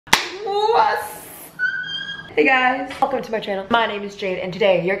Hey guys, welcome to my channel. My name is Jade and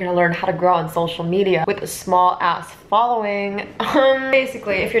today you're gonna learn how to grow on social media with a small ass following.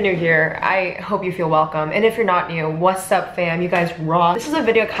 Basically, if you're new here, I hope you feel welcome. And if you're not new, what's up fam? You guys rock. This is a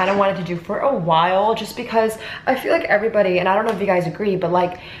video I kind of wanted to do for a while just because I feel like everybody, and I don't know if you guys agree, but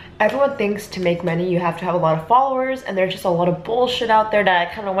like everyone thinks to make money you have to have a lot of followers, and there's just a lot of bullshit out there that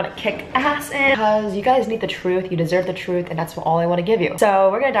I kind of want to kick ass in because you guys need the truth, you deserve the truth, and that's all I want to give you. So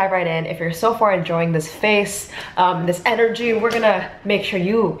we're gonna dive right in. If you're so far enjoying this face, this energy, we're gonna make sure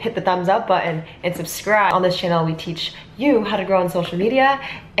you hit the thumbs up button and subscribe. On this channel we teach you how to grow on social media,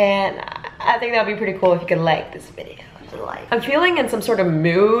 and I think that would be pretty cool if you could like this video. I'm feeling in some sort of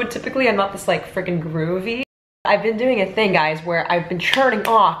mood. Typically I'm not this like freaking groovy. I've been doing a thing, guys, where I've been turning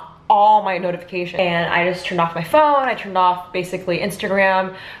off all my notifications, and I just turned off my phone. I turned off basically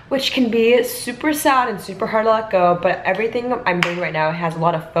Instagram, which can be super sad and super hard to let go, but everything I'm doing right now has a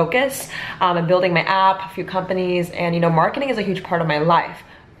lot of focus. I'm building my app, a few companies, and you know, marketing is a huge part of my life,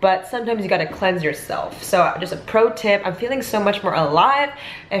 but sometimes you gotta cleanse yourself. So just a pro tip, I'm feeling so much more alive.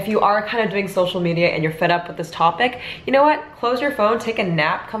 If you are kind of doing social media and you're fed up with this topic, you know what? Close your phone, take a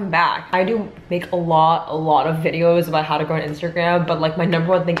nap, come back. I do make a lot of videos about how to grow on Instagram, but like my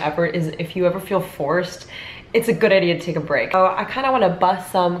 #1 thing ever is if you ever feel forced, it's a good idea to take a break. So I kind of want to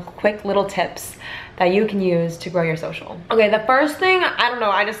bust some quick little tips that you can use to grow your social. Okay, the first thing, I don't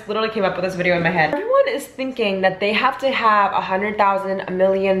know, I just literally came up with this video in my head. Everyone is thinking that they have to have 100,000, 1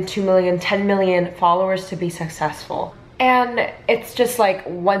 million, 2 million, 10 million followers to be successful. And it's just like,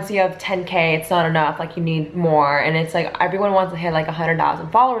 once you have 10K, it's not enough, like you need more. And it's like, everyone wants to hit like 100,000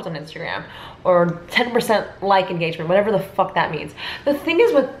 followers on Instagram, or 10% like engagement, whatever the fuck that means. The thing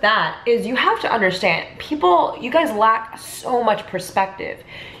is with that is you have to understand, people, you guys lack so much perspective.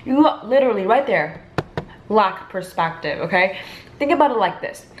 You literally right there lack perspective, okay? Think about it like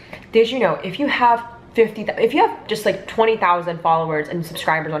this. Did you know if you have if you have just like 20,000 followers and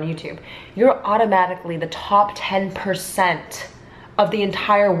subscribers on YouTube, you're automatically the top 10% of the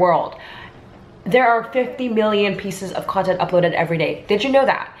entire world. There are 50 million pieces of content uploaded every day. Did you know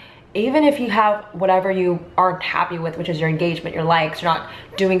that? Even if you have whatever you aren't happy with, which is your engagement, your likes, you're not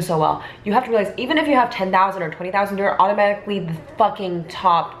doing so well, you have to realize even if you have 10,000 or 20,000, you're automatically the fucking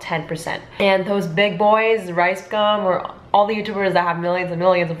top 10%. And those big boys, Rice Gum, or all the YouTubers that have millions and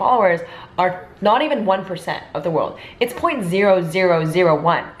millions of followers are not even 1% of the world. It's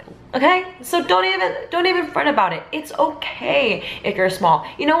 0.0001. Okay, so don't even fret about it. It's okay if you're small.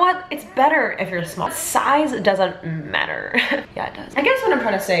 You know what? It's better if you're small. Size doesn't matter. Yeah, it does. I guess what I'm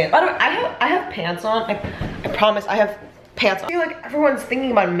trying to say is, by the way, I have pants on. I promise I have pants on. I feel like everyone's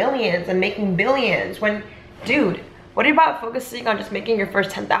thinking about millions and making billions when, dude, what are you about focusing on just making your first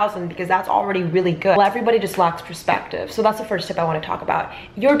 10,000, because that's already really good? Well, everybody just lacks perspective. So that's the first tip I want to talk about.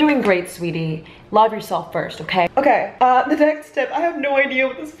 You're doing great, sweetie. Love yourself first, okay? Okay, the next tip, I have no idea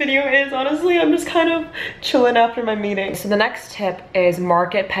what this video is, honestly. I'm just kind of chilling after my meeting. So the next tip is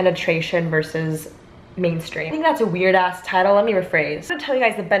market penetration versus mainstream. I think that's a weird ass title. Let me rephrase. I'm gonna tell you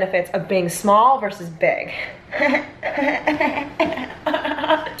guys the benefits of being small versus big.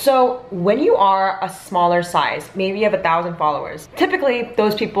 So when you are a smaller size, maybe you have 1,000 followers, typically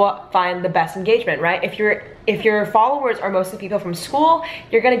those people find the best engagement, right? If your followers are mostly people from school,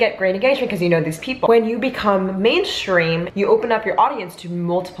 you're gonna get great engagement because you know these people. When you become mainstream, you open up your audience to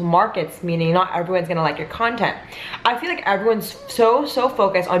multiple markets, meaning not everyone's gonna like your content. I feel like everyone's so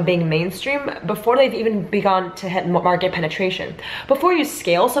focused on being mainstream before they've even begun to hit market penetration. Before you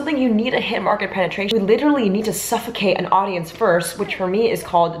scale something, you need to hit market penetration. You literally need to suffocate an audience first, which for me is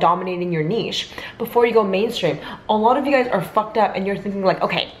called dominating your niche, before you go mainstream. A lot of you guys are fucked up and you're thinking like,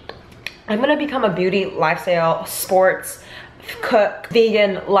 okay, I'm gonna become a beauty, lifestyle, sports, cook,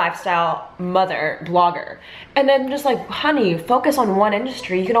 vegan, lifestyle, mother, blogger. And then just like, honey, focus on one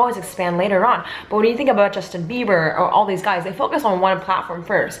industry. You can always expand later on. But when you think about Justin Bieber or all these guys, they focus on one platform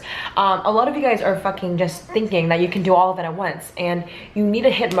first. A lot of you guys are fucking just thinking that you can do all of it at once, and you need to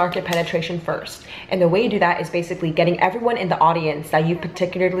hit market penetration first. And the way you do that is basically getting everyone in the audience that you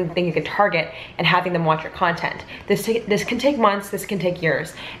particularly think you can target and having them watch your content. This can take months, this can take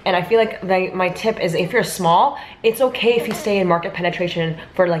years. And I feel like my tip is, if you're small, it's okay if you stay in market penetration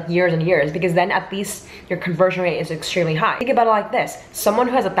for like years and years, because then at least your conversion rate is extremely high. Think about it like this. Someone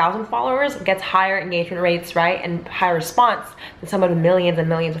who has 1,000 followers gets higher engagement rates, right? And higher response than someone with millions and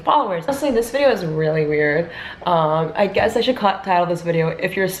millions of followers. Honestly, this video is really weird. I guess I should title this video,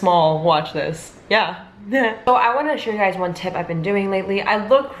 "If You're Small, Watch This." Yeah. So I want to show you guys one tip I've been doing lately. I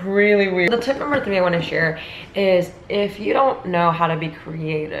look really weird. The tip number 3 I want to share is, if you don't know how to be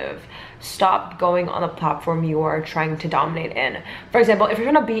creative, stop going on the platform you are trying to dominate in. For example, if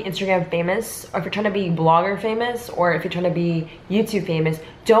you're trying to be Instagram famous, or if you're trying to be blogger famous, or if you're trying to be YouTube famous,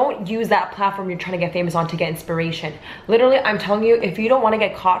 don't use that platform you're trying to get famous on to get inspiration. Literally, I'm telling you, if you don't want to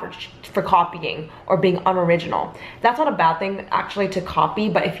get caught for copying or being unoriginal, that's not a bad thing actually to copy,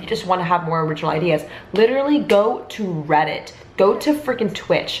 but if you just want to have more original ideas, literally go to Reddit, go to freaking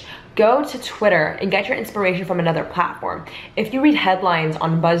Twitch, go to Twitter and get your inspiration from another platform. If you read headlines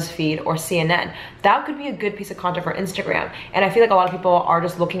on BuzzFeed or CNN, that could be a good piece of content for Instagram. And I feel like a lot of people are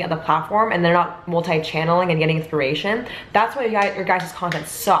just looking at the platform and they're not multi-channeling and getting inspiration. That's why your guys' content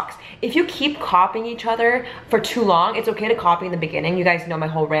sucks. If you keep copying each other for too long, it's okay to copy in the beginning. You guys know my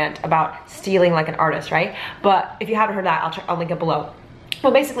whole rant about stealing like an artist, right? But if you haven't heard that, I'll link it below.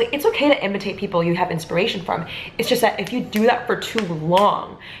 Well, basically, it's okay to imitate people you have inspiration from. It's just that if you do that for too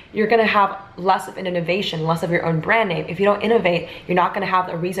long, you're gonna have less of an innovation, less of your own brand name. If you don't innovate, you're not gonna have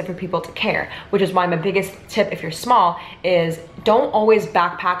a reason for people to care, which is why my biggest tip if you're small is don't always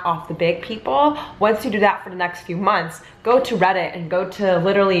backpack off the big people. Once you do that for the next few months, go to Reddit and go to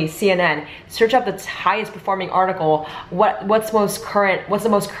literally CNN, search up the highest performing article, what's the most current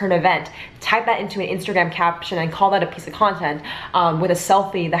event, type that into an Instagram caption and call that a piece of content with a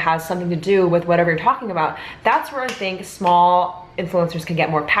selfie that has something to do with whatever you're talking about. That's where I think small influencers can get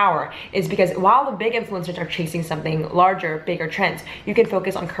more power, is because while the big influencers are chasing something larger, bigger trends, you can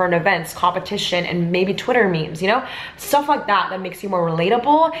focus on current events, competition, and maybe Twitter memes, you know? Stuff like that that makes you more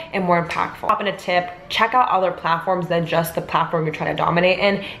relatable and more impactful. Pop in a tip, check out other platforms than just the platform you're trying to dominate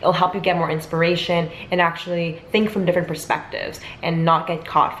in. It'll help you get more inspiration and actually think from different perspectives and not get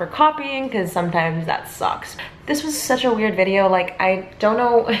caught for copying, because sometimes that sucks. This was such a weird video. Like, I don't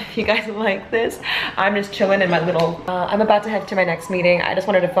know if you guys like this. I'm just chilling in my little, I'm about to head to my next meeting. I just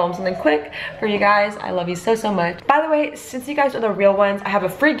wanted to film something quick for you guys. I love you so, so much. By the way, since you guys are the real ones, I have a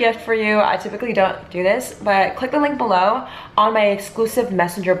free gift for you. I typically don't do this, but click the link below. On my exclusive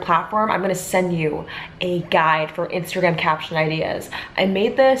messenger platform, I'm gonna send you a guide for Instagram caption ideas. I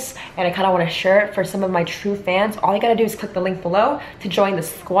made this and I kind of want to share it for some of my true fans. All you gotta do is click the link below to join the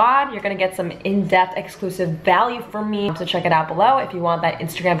squad. You're gonna get some in-depth exclusive value from me, so check it out below if you want that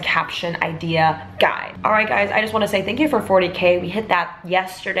Instagram caption idea guide. All right guys, I just want to say thank you for 40K. We hit that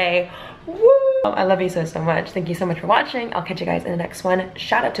yesterday. Woo! I love you so, so much. Thank you so much for watching. I'll catch you guys in the next one.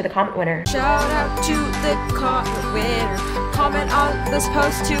 Shout out to the comment winner. Shout out to the comment winner. Comment on this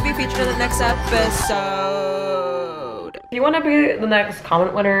post to be featured in the next episode. If you want to be the next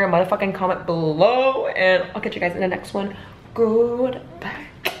comment winner, motherfucking comment below, and I'll catch you guys in the next one. Goodbye.